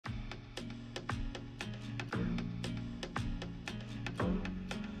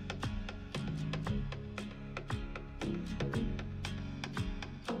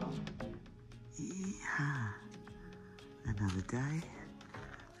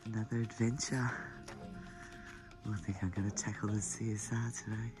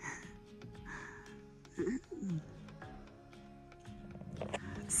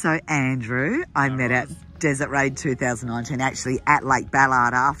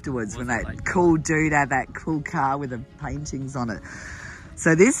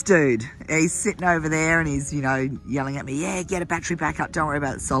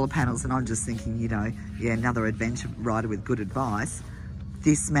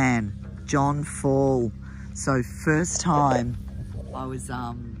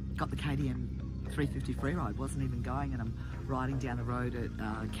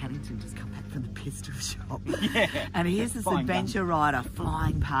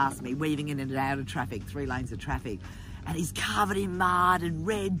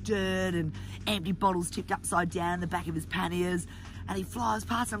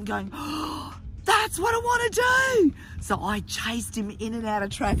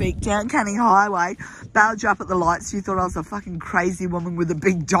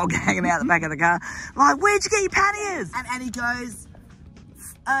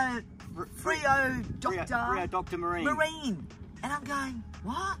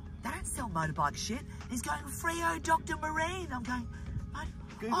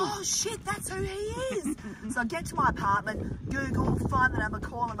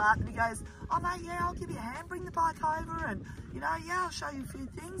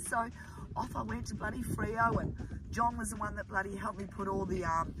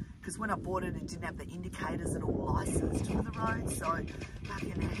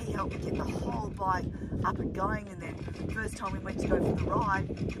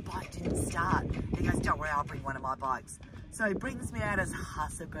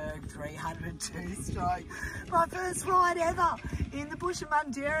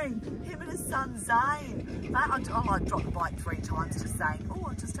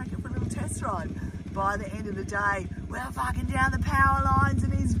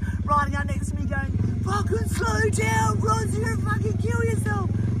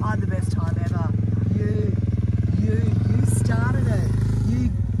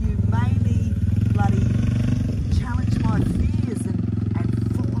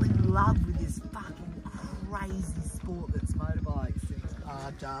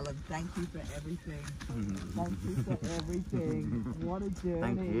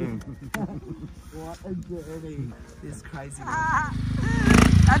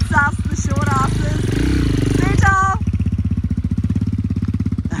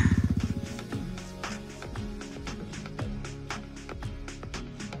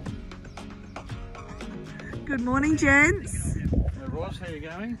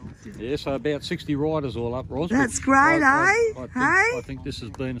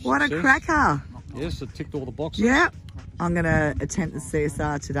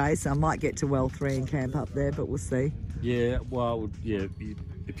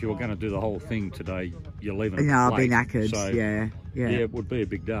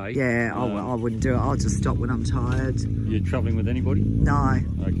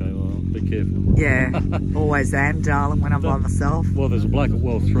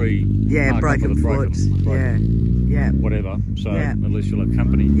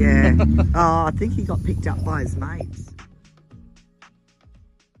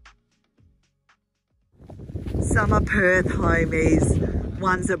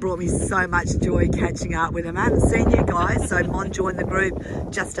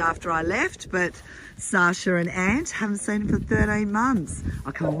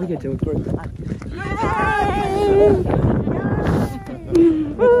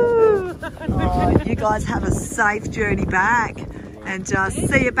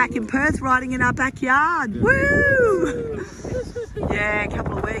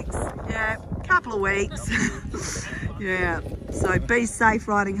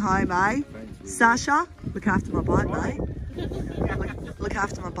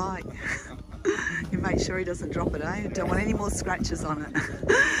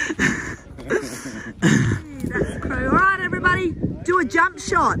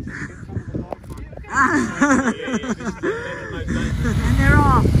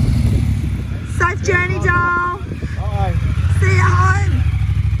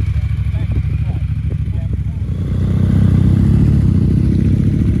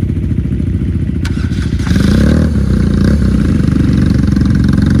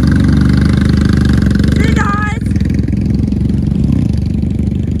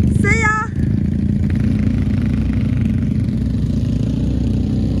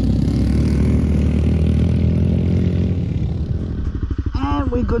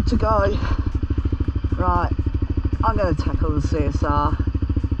I'm going to tackle the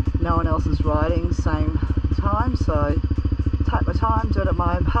CSR. No one else is riding same time, so take my time, do it at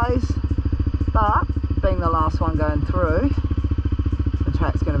my own pace. But being the last one going through, the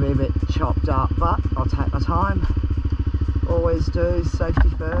track's going to be a bit chopped up, but I'll take my time. Always do, safety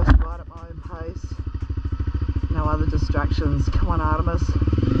first, ride at my own pace. No other distractions. Come on, Artemis.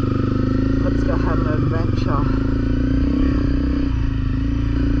 Let's go have an adventure.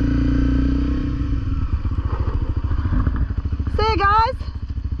 See you guys.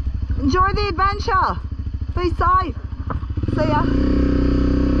 Enjoy the adventure. Be safe. See ya.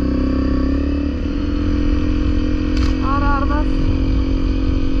 Right, Artemis.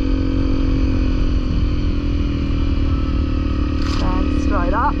 Stand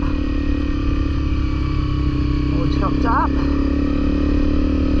straight up. All chopped up.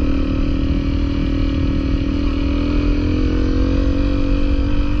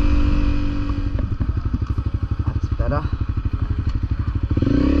 That's better.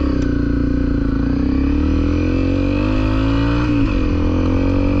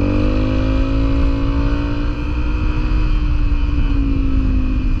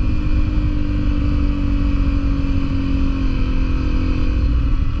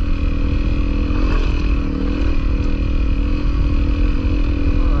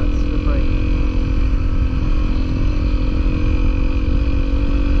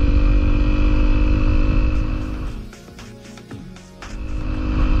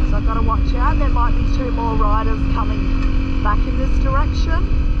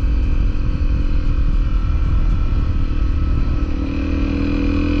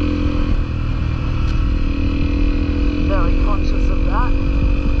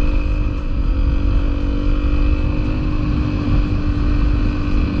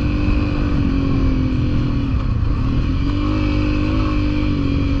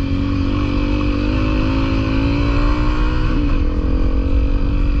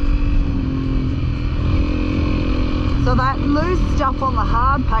 Stuff on the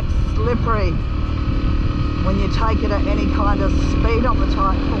hard pack's slippery when you take it at any kind of speed on the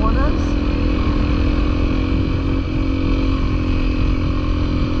tight corners.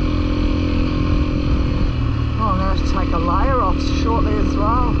 Oh, I'm going to have to take a layer off shortly as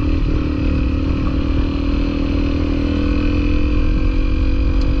well.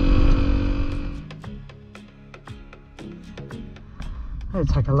 I'm going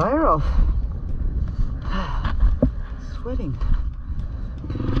to take a layer off. Sweating.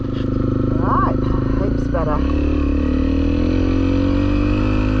 Right, heaps better.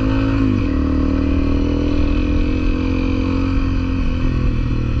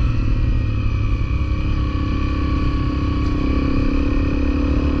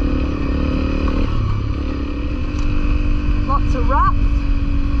 Lots of ruts.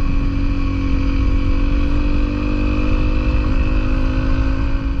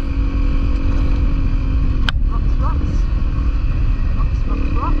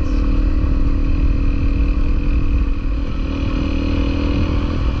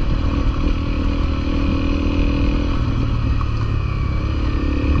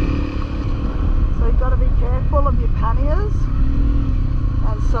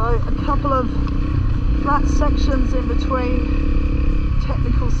 Sections in between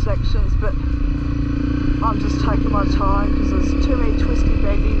technical sections, but I'm just taking my time because there's too many twisty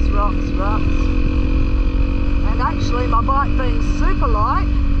bendies, rocks, ruts, and actually my bike being super light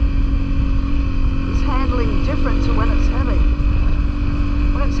is handling different to when it's heavy.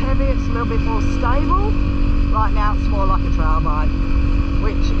 When it's heavy it's a little bit more stable. Right now it's more like a trail bike,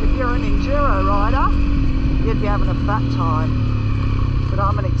 which if you're an enduro rider you'd be having a fat time. But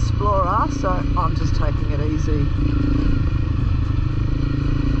I'm an explorer, so I'm just taking it easy.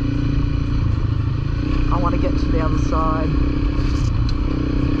 I want to get to the other side.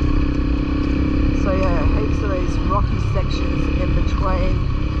 So yeah, heaps of these rocky sections in between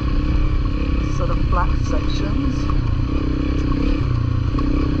sort of flat sections.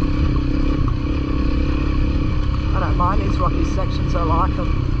 I don't mind these rocky sections, I like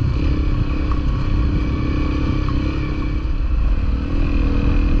them.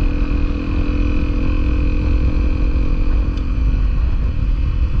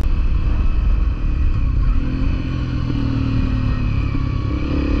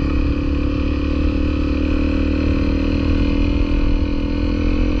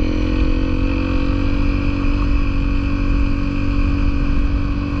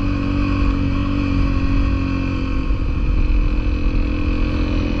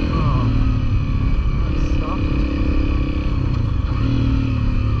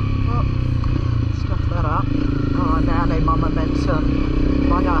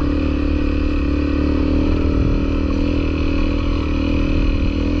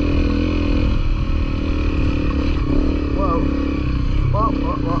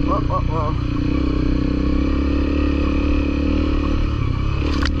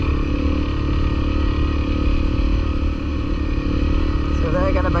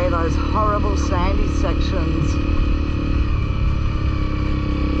 they're going to be those horrible sandy sections.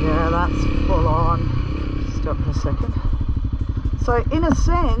 Yeah, that's full on. Stop for a second. So in a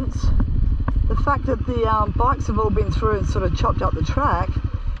sense, the fact that the bikes have all been through and sort of chopped up the track,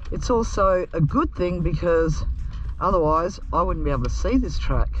 it's also a good thing, because otherwise I wouldn't be able to see this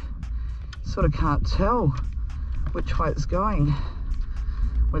track. Sort of can't tell which way it's going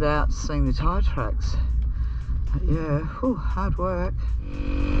without seeing the tyre tracks. But yeah, whew, hard work.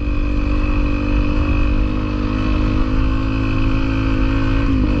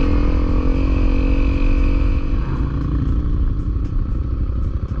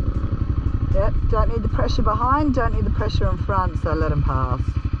 Yep, don't need the pressure behind, don't need the pressure in front, so let them pass.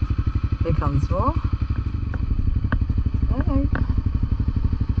 Here comes more. Hey.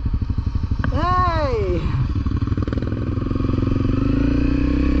 Hey!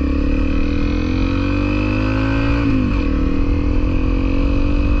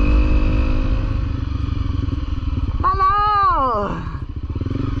 Hello!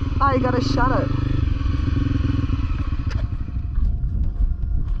 Oh, you gotta shut it.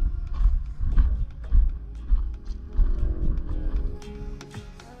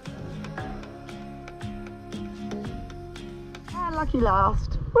 Lucky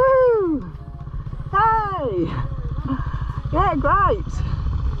last. Woo! Hey! Yeah, great.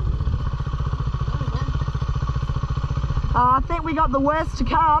 I think we got the worst to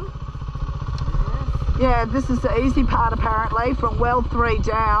come. Yeah, this is the easy part apparently. From well 3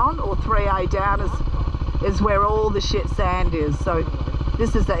 down, or 3A down, is where all the shit sand is. So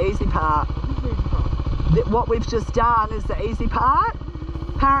this is the easy part. What we've just done is the easy part.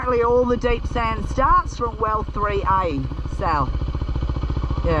 Apparently all the deep sand starts from well 3A south.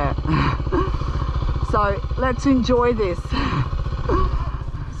 Yeah. So let's enjoy this.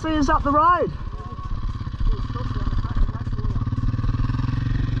 See us up the road.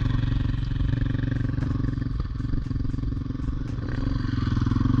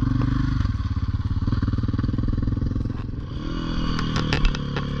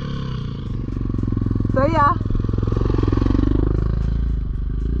 See ya.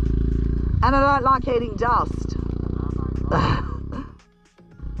 And I don't like eating dust.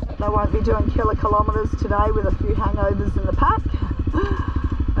 They won't be doing kilometres today with a few hangovers in the pack.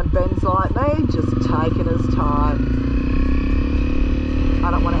 And Ben's like me, just taking his time.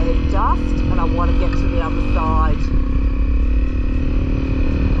 I don't want to eat dust, and I want to get to the other side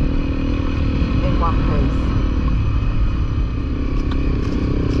in one piece.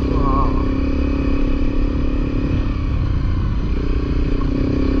 Wow.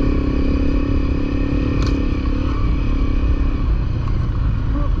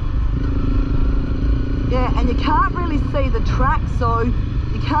 Yeah, and you can't really see the track, so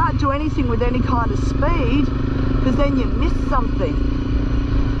you can't do anything with any kind of speed, because then you miss something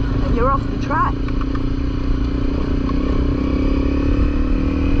and you're off the track.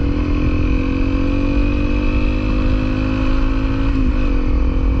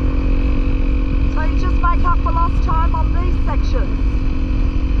 So you just make up for lost time on these sections.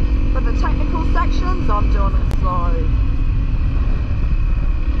 But the technical sections, I'm doing it slow.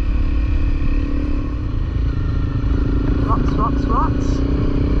 Rocks.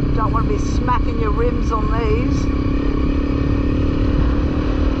 Don't want to be smacking your rims on these.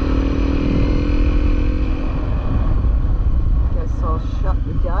 Guess I'll shut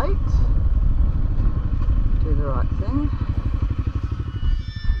the gate. Do the right thing.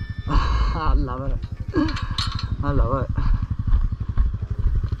 I love it. I love it.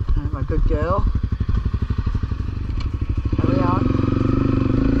 I'm a good girl. Carry on.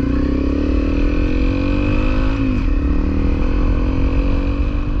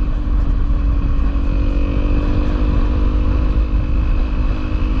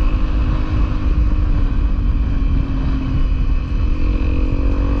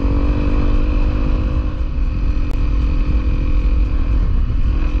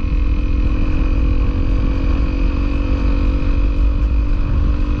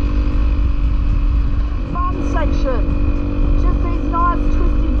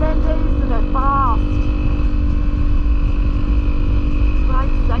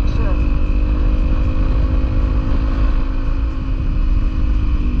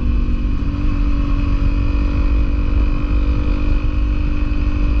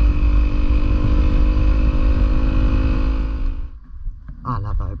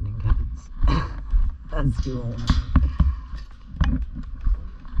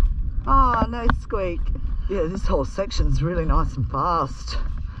 Oh, no squeak. Yeah, this whole section's really nice and fast.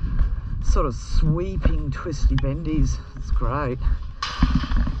 Sort of sweeping, twisty bendies. It's great.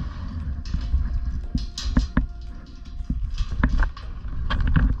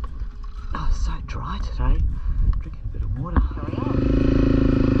 today. Drinking a bit of water. Carry on.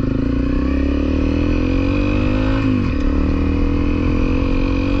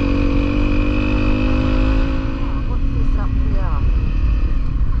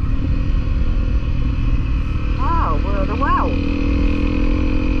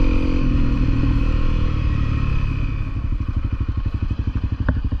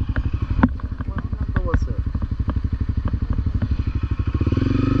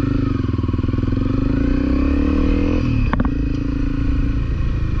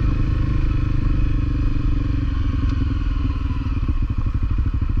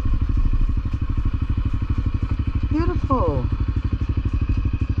 Beautiful.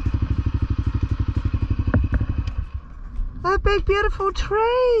 They're big, beautiful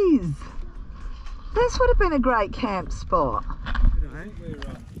trees. This would have been a great camp spot.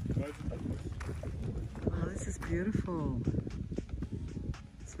 Oh, this is beautiful.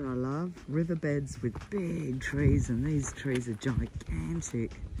 That's what I love. Riverbeds with big trees, and these trees are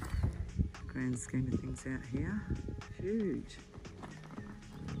gigantic. Grand scheme of things out here. Huge.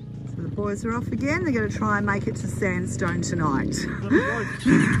 So the boys are off again. They're going to try and make it to Sandstone tonight.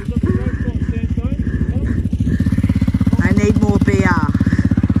 I need more beer.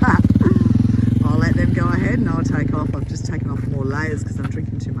 I'll let them go ahead and I'll take off. I've just taken off more layers because I'm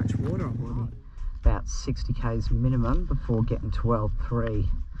drinking too much water on board. About 60 k's minimum before getting to L3.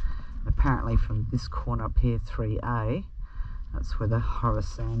 Apparently from this corner up here, 3A, that's where the horror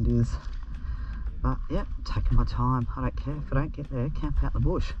sand is. But yeah, taking my time. I don't care if I don't get there, camp out in the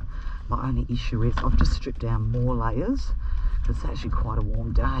bush. My only issue is I've just stripped down more layers because it's actually quite a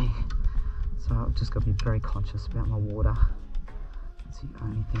warm day. So I've just got to be very conscious about my water. That's the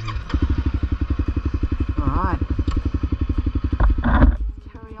only thing. Alright.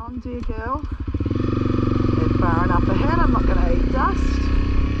 Carry on, dear girl. They're far enough ahead, I'm not going to eat dust.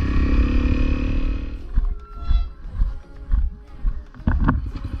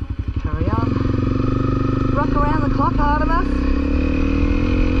 Carry on. Rock around the clock, Artemis.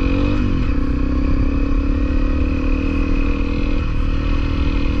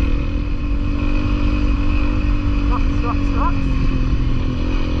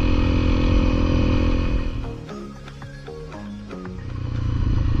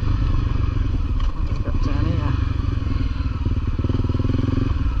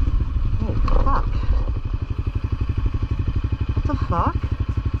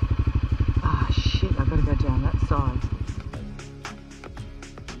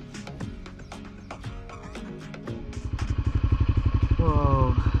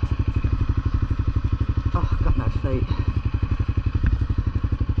 Whoa. Oh, got no feet.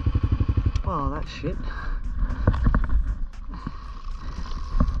 Oh, that's shit.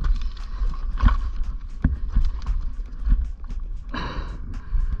 I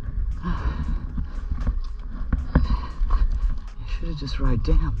should have just rode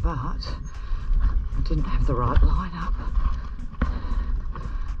down, but I didn't have the right line up.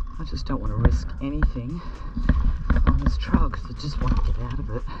 I just don't want to risk anything on this trail because I just want to get out of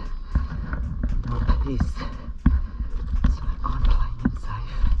it. No peace. So I'm playing it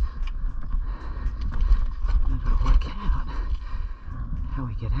safe. I've got to work out how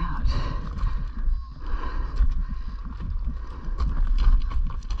we get out.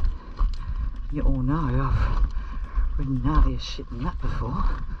 You all know I've ridden gnarlier shit than that before.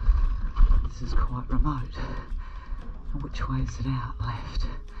 This is quite remote. And which way is it out? Left.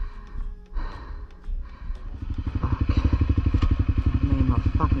 Fuck. Me and my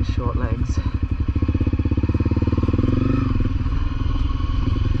fucking short legs.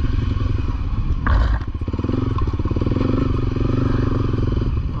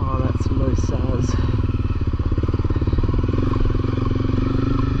 Oh, that's loose as.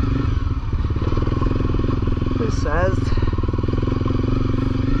 Loose as.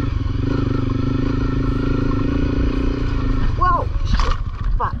 Whoa! Shit.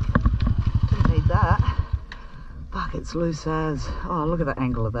 Fuck. Didn't need that. Fuck, it's loose as. Oh, look at the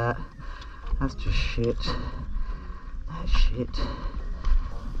angle of that. That's just shit. That's shit.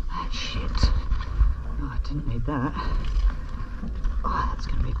 That's shit. Oh, I didn't need that. Oh, that's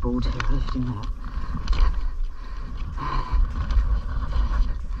going to be bull terror lifting that.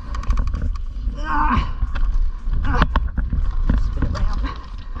 Spin it round.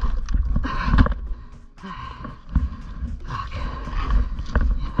 Fuck.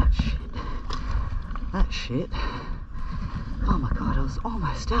 Yeah, that's shit. That's shit. Oh my god, I was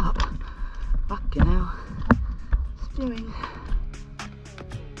almost up. Fucking hell. Spewing.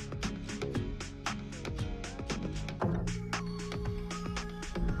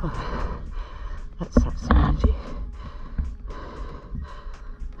 Oh, let's have some energy.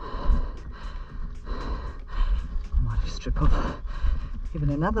 strip off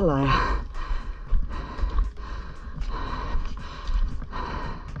even another layer.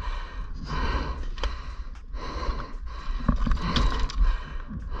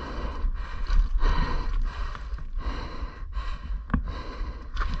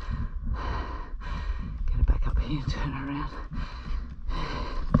 Get it back up here and turn around.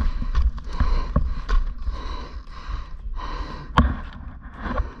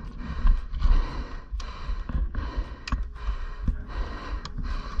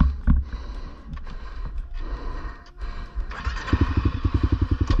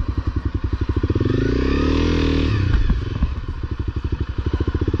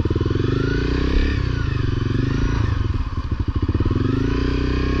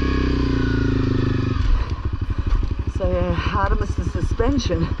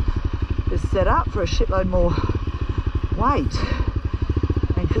 Suspension is set up for a shitload more weight,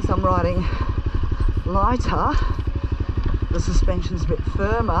 and because I'm riding lighter, the suspension's a bit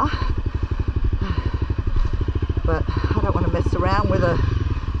firmer, but I don't want to mess around with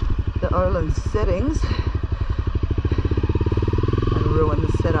the Öhlins settings and ruin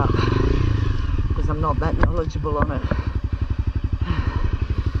the setup because I'm not that knowledgeable on it.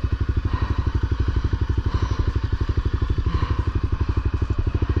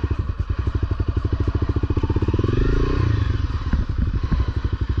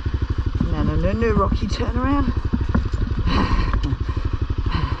 New rocky turnaround.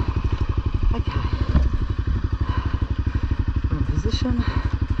 Okay, we're in position.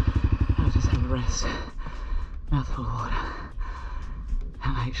 I'll just have a rest, mouthful of water,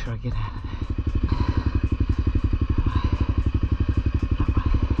 and make sure I get out of there.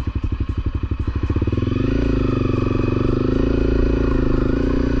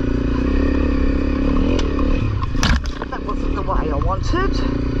 That wasn't the way I wanted.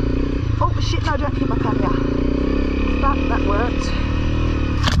 Oh shit, no, don't hit my pannier. But that worked.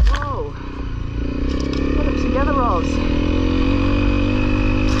 Whoa. Get it together, Roz.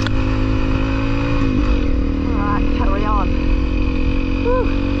 Alright, carry on. Whew.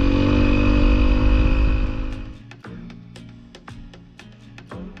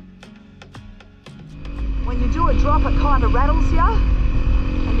 When you do a drop, it kind of rattles you,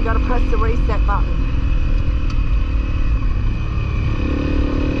 and you got to press the reset button.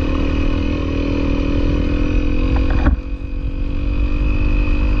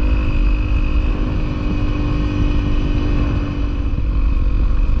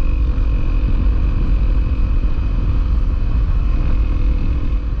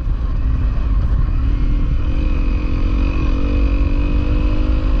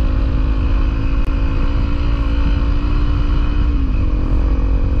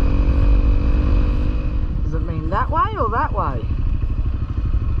 That way.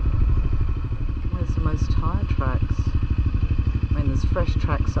 Where's the most tyre tracks? I mean, there's fresh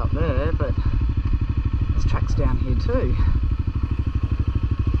tracks up there, but there's tracks down here too.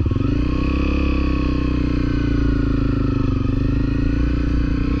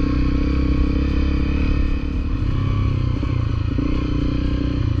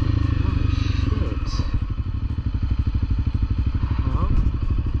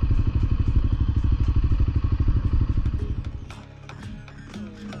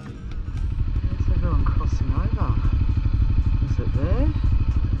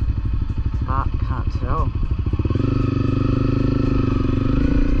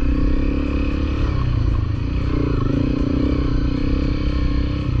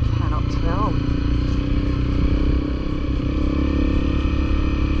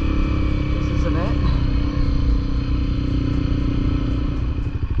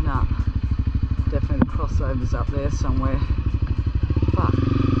 Up there somewhere. Fuck.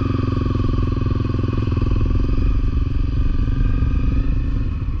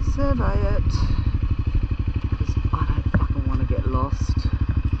 Survey it, because I don't fucking want to get lost.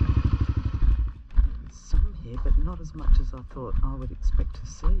 There's some here, but not as much as I thought I would expect to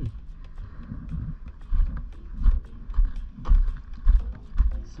see.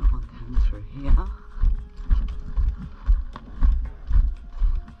 Someone came through here.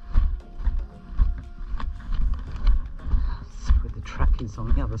 Is on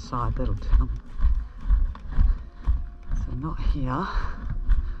the other side, that'll tell me. So not here.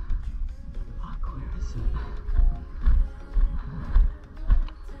 Fuck, where is it?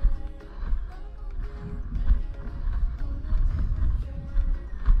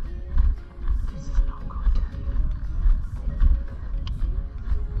 This is not good.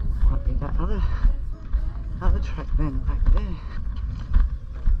 Might be that other track then, back there.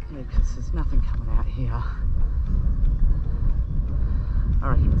 Yeah, because there's nothing coming out here. I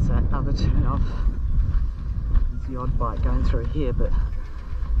reckon it's that other turn off There's the odd bike going through here, but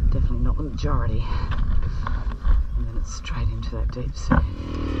definitely not the majority. And then it's straight into that deep sea.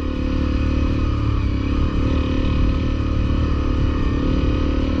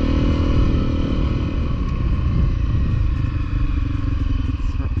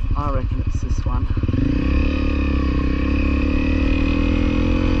 So I reckon it's this one.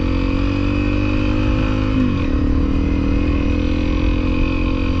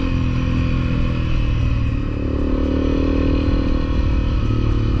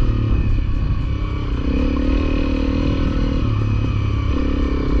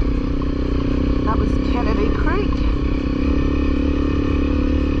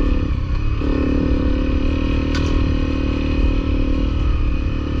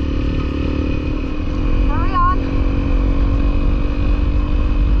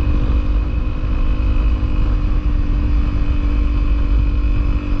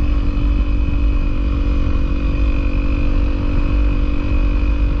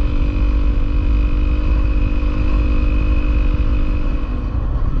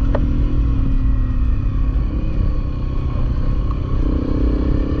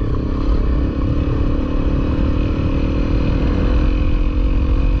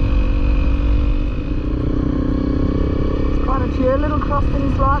 Little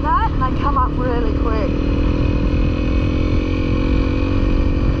crossings like that, and they come up really quick.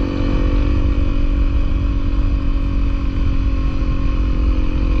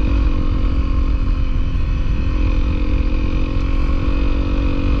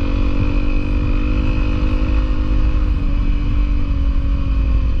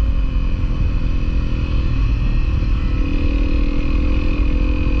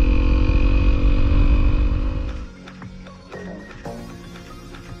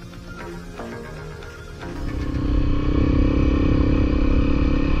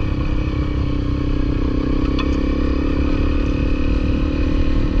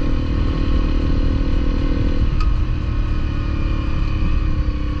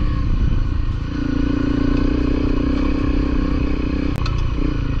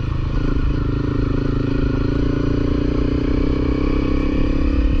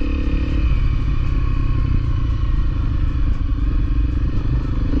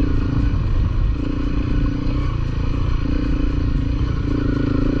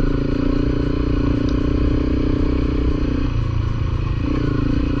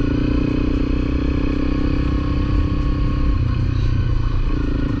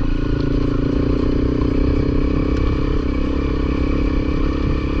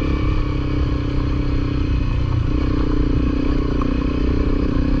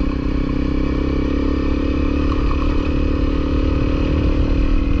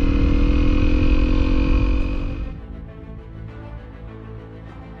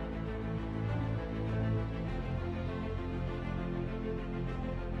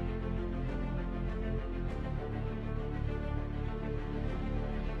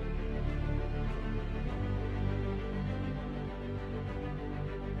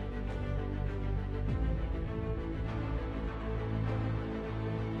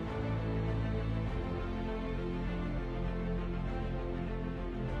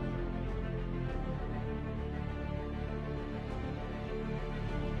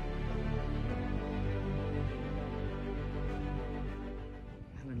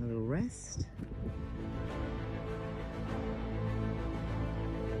 Rest.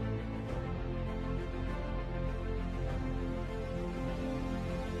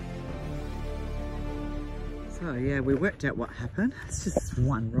 So yeah, we worked out what happened. It's just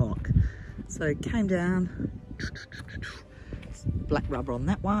one rock. So it came down, black rubber on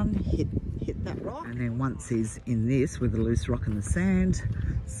that one, hit that rock. And then once he's in this with the loose rock in the sand,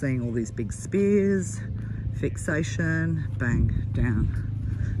 seeing all these big spears, fixation, bang, down.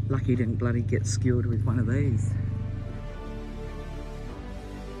 Lucky he didn't bloody get skewered with one of these.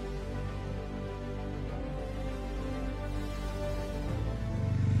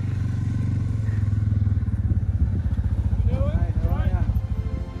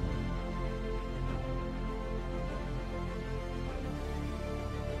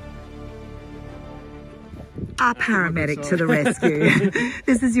 Our paramedic to the rescue.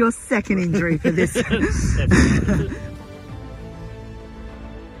 This is your second injury for this.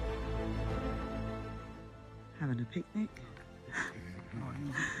 Having a picnic.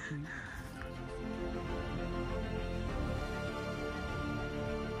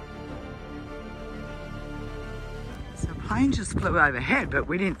 So a plane just flew overhead, but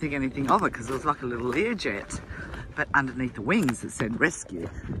we didn't think anything of it because it was like a little Learjet. But underneath the wings it said rescue.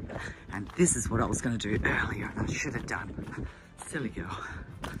 And this is what I was going to do earlier and I should have done. Silly girl.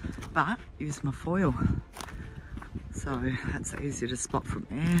 But use my foil. So that's easier to spot from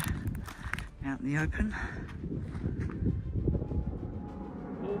there, out in the open.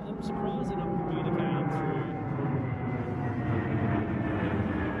 I'm surprised they're not communicating through.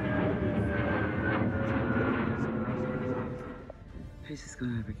 He's just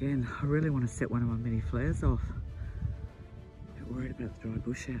gone over again. I really want to set one of my mini flares off. Bit worried about the dry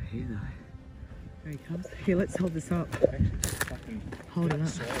bush out here though. There he comes. Here, let's hold this up. Hold it up.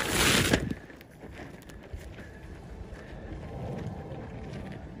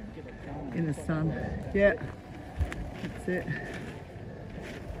 In the sun. Yeah, that's it.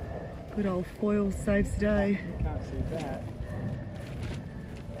 Good old foil saves the day. You can't see that.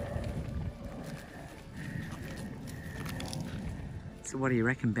 So what do you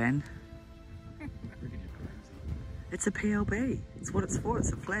reckon, Ben? It's a PLB. It's what it's for.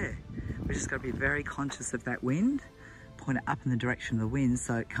 It's a flare. We just got to be very conscious of that wind. Point it up in the direction of the wind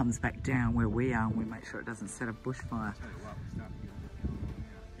so it comes back down where we are and we make sure it doesn't set a bushfire.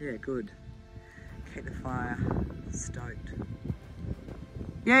 Yeah, good. Keep the fire stoked.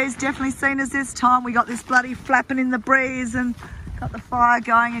 Yeah, he's definitely seen us this time. We got this bloody flapping in the breeze and got the fire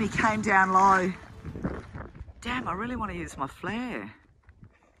going and he came down low. Damn, I really want to use my flare.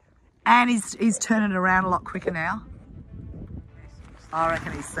 And he's turning around a lot quicker now. I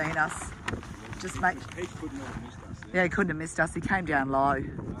reckon he's seen us. Just make... He couldn't have missed us. Yeah, he couldn't have missed us. He came down low.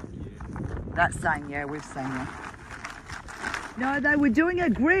 That's saying, yeah, we've seen you. No, they were doing a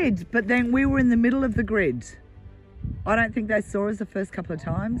grid, but then we were in the middle of the grid. I don't think they saw us the first couple of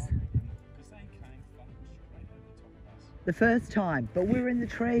times. The first time, but we were in the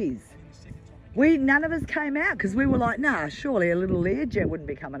trees. None of us came out because we were like, nah, surely a little Learjet wouldn't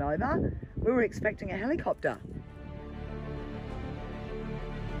be coming over. We were expecting a helicopter.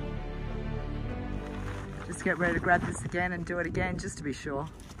 Just get ready to grab this again and do it again just to be sure.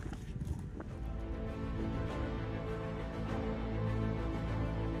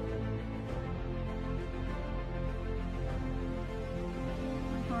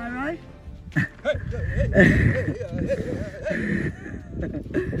 Pyro?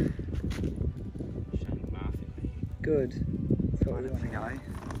 Good. That's what we want to go.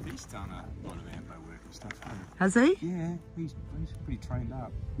 He's done a lot of ambo work and stuff. Has he? Yeah, he's pretty trained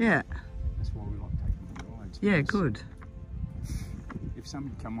up. Yeah. That's why we like taking him on rides. Yeah, good. If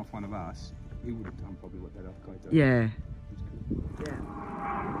somebody had come off one of us, he would have done probably what that other guy did. Yeah. Yeah.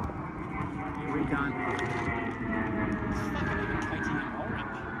 Here we go.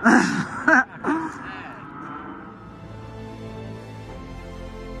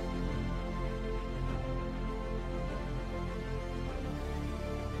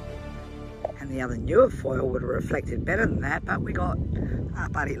 And the other newer foil would have reflected better than that, but we got our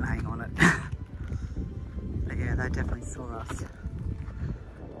buddy laying on it. But yeah, they definitely saw us. It's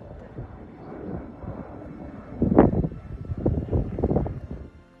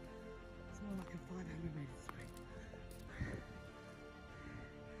more like a 500 metre swing.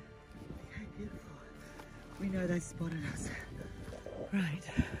 Okay, beautiful. We know they spotted us. Right.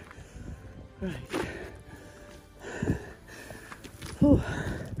 Right. Whew.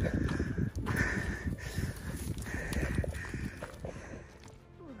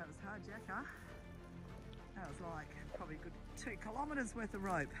 That was like probably a good 2 kilometres worth of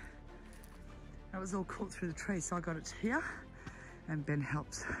rope. That was all caught through the tree, so I got it here and Ben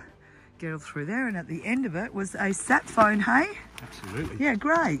helped get it through there, and at the end of it was a sat phone, hey? Absolutely. Yeah,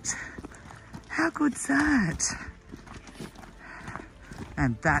 great. How good's that?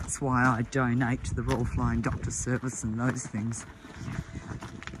 And that's why I donate to the Royal Flying Doctor Service and those things.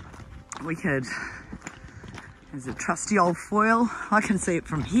 We could... There's a trusty old foil. I can see it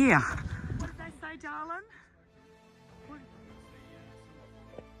from here. What did they say, darling?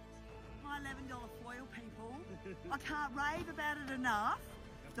 My $11 foil, people. I can't rave about it enough.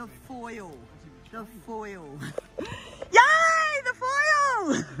 The foil. The foil. Yay! The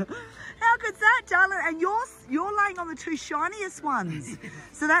foil! How good's that, darling? And you're laying on the 2 shiniest ones.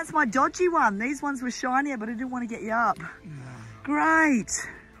 So that's my dodgy one. These ones were shinier, but I didn't want to get you up. Great.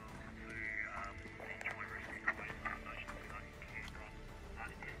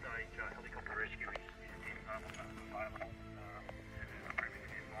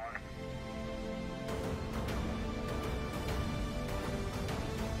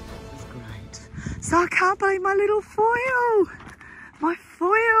 So I can't believe my little foil, my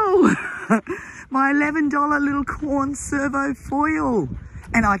foil, my $11 little corn servo foil.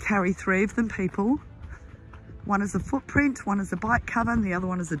 And I carry 3 of them, people. One is a footprint, one is a bike cover, and the other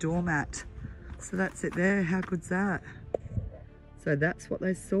one is a doormat. So that's it there. How good's that? So that's what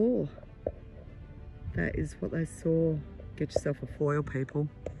they saw. That is what they saw. Get yourself a foil, people.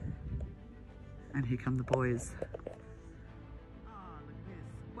 And here come the boys.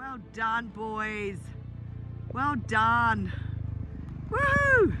 Well done, boys. Well done.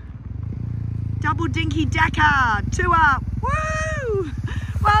 Woo! Double dinky decker. 2 up. Woo!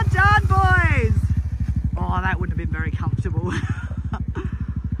 Well done, boys. Oh, that wouldn't have been very comfortable. Well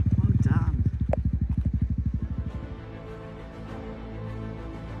done.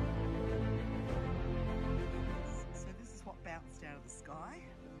 So this is what bounced out of the sky,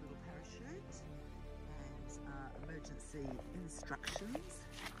 a little parachute, and emergency instructions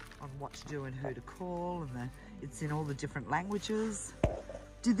on what to do and who to call, and it's in all the different languages.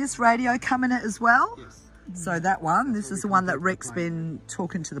 Did this radio come in it as well? Yes. So that one, this is the one that Rick's been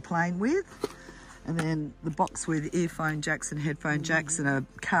talking to the plane with. And then the box with earphone jacks and headphone jacks and a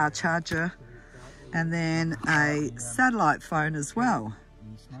car charger. And then a satellite phone as well.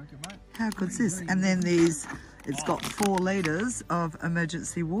 How good's this? And then these, it's got 4 litres of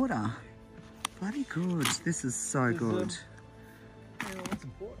emergency water. Bloody good. This is so good. That's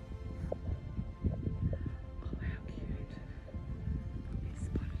important.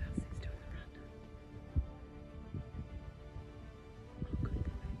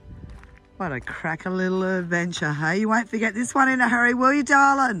 What a cracker little adventure, hey? You won't forget this one in a hurry, will you,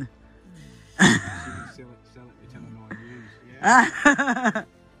 darling? Sell it, you're telling yeah.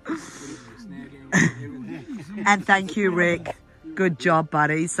 And thank you, Rick. Good job,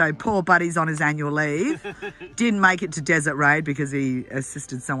 buddy. So poor buddy's on his annual leave. Didn't make it to Desert Raid because he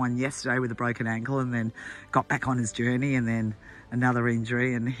assisted someone yesterday with a broken ankle and then got back on his journey and then another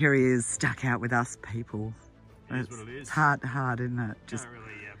injury. And here he is stuck out with us people. It is what it is. It's hard, isn't it? Just can't really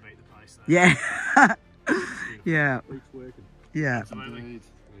beat the pace though. yeah. Yeah. Keeps working. Yeah. Absolutely.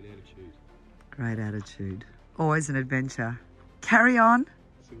 Great attitude. Great attitude. Always an adventure. Carry on.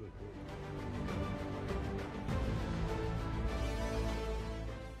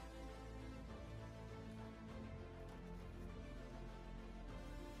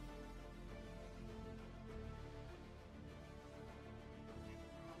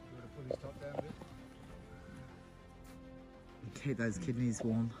 Put his top down a bit. Keep those kidneys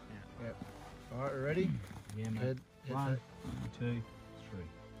warm. Yep. All right, we're ready? Yeah, mate. Head 1, 2,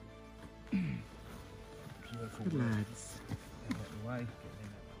 3. Beautiful Good work. lads. Out that way.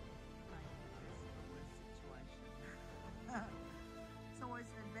 Get It's always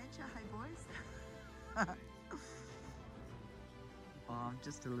an adventure, hey boys. Oh, I'm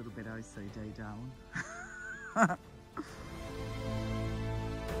just a little bit OCD, darling.